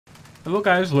Hello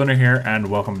guys, Lunar here and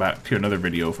welcome back to another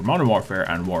video for Modern Warfare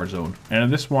and Warzone. And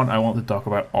in this one I want to talk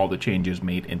about all the changes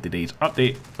made in today's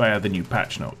update via the new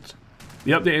patch notes.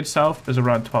 The update itself is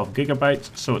around 12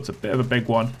 gigabytes, so it's a bit of a big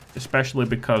one, especially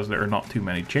because there are not too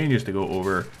many changes to go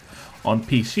over. On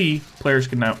PC, players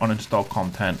can now uninstall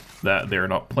content that they're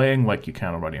not playing like you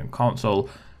can already on console,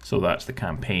 so that's the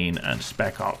campaign and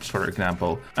Spec Ops for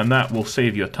example, and that will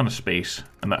save you a ton of space,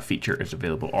 and that feature is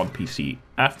available on PC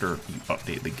after you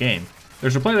update the game.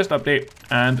 There's a playlist update,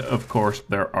 and of course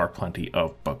there are plenty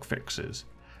of bug fixes.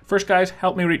 First guys,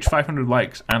 help me reach 500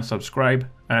 likes and subscribe,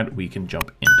 and we can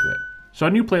jump into it. So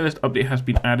a new playlist update has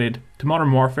been added. To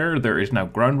Modern Warfare there is now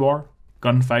Ground War,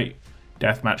 Gunfight,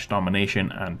 Deathmatch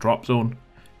Domination and Drop Zone,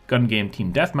 Gun Game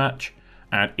Team Deathmatch,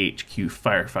 and HQ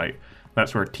Firefight.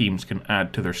 That's where teams can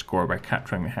add to their score by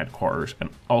capturing the headquarters and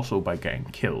also by getting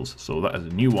kills, so that is a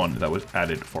new one that was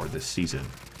added for this season.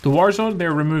 To Warzone,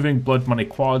 they're removing Blood Money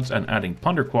quads and adding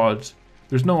Plunder quads.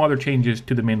 There's no other changes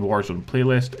to the main Warzone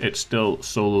playlist. It's still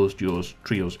solos, duos,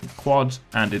 trios, and quads,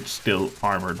 and it's still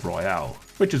Armored Royale,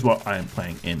 which is what I am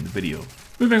playing in the video.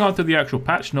 Moving on to the actual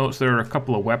patch notes, there are a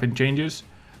couple of weapon changes.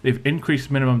 They've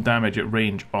increased minimum damage at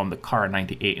range on the Kar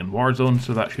 98 in Warzone,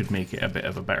 so that should make it a bit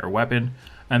of a better weapon.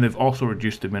 And they've also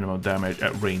reduced the minimum damage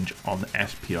at range on the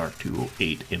SPR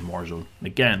 208 in Warzone.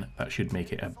 Again, that should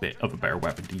make it a bit of a better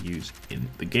weapon to use in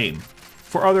the game.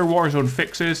 For other Warzone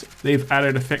fixes, they've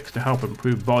added a fix to help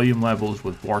improve volume levels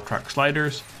with war track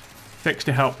sliders, fix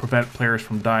to help prevent players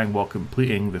from dying while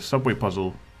completing the subway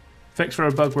puzzle, fix for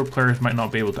a bug where players might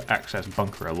not be able to access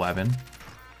Bunker 11,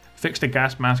 fixed a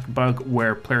gas mask bug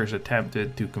where players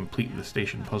attempted to complete the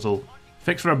station puzzle.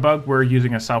 Fix for a bug where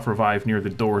using a self-revive near the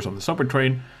doors on the subway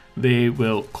train, they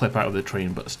will clip out of the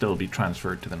train but still be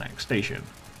transferred to the next station.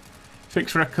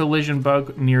 Fix for a collision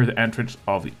bug near the entrance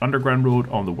of the underground road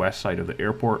on the west side of the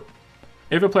airport.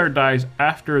 If a player dies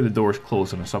after the doors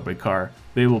close on a subway car,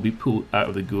 they will be pulled out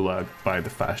of the gulag by the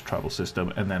fast travel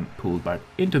system and then pulled back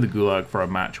into the gulag for a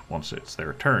match once it's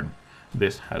their turn.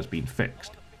 This has been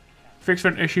fixed. Fix for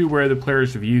an issue where the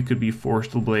player's view could be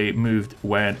forcibly moved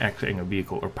when exiting a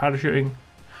vehicle or parachuting,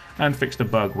 and fixed a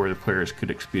bug where the players could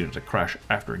experience a crash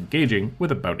after engaging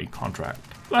with a bounty contract.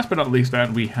 Last but not least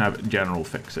then, we have general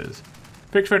fixes.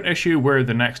 Fix for an issue where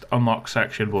the next unlock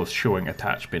section was showing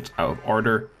attachments out of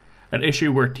order, an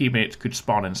issue where teammates could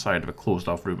spawn inside of a closed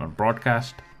off room on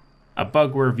broadcast, a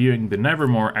bug where viewing the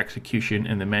Nevermore execution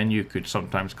in the menu could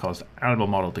sometimes cause the animal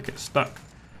model to get stuck,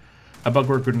 a bug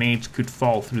where grenades could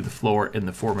fall through the floor in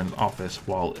the foreman's office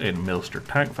while in Milster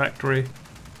Tank Factory,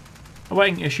 a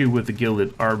lighting issue with the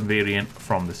Gilded Arm variant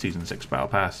from the Season 6 Battle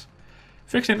Pass,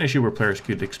 fixed an issue where players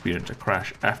could experience a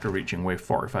crash after reaching wave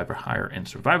 45 or higher in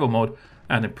survival mode,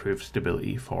 and improved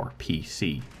stability for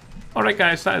PC. Alright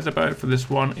guys, that is about it for this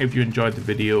one. If you enjoyed the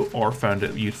video or found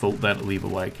it useful, then leave a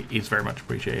like, it's very much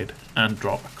appreciated, and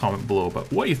drop a comment below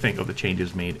about what you think of the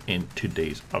changes made in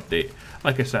today's update.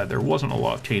 Like I said, there wasn't a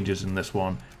lot of changes in this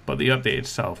one, but the update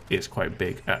itself is quite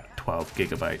big at 12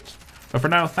 gigabytes. But for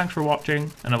now, thanks for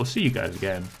watching, and I will see you guys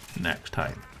again next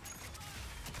time.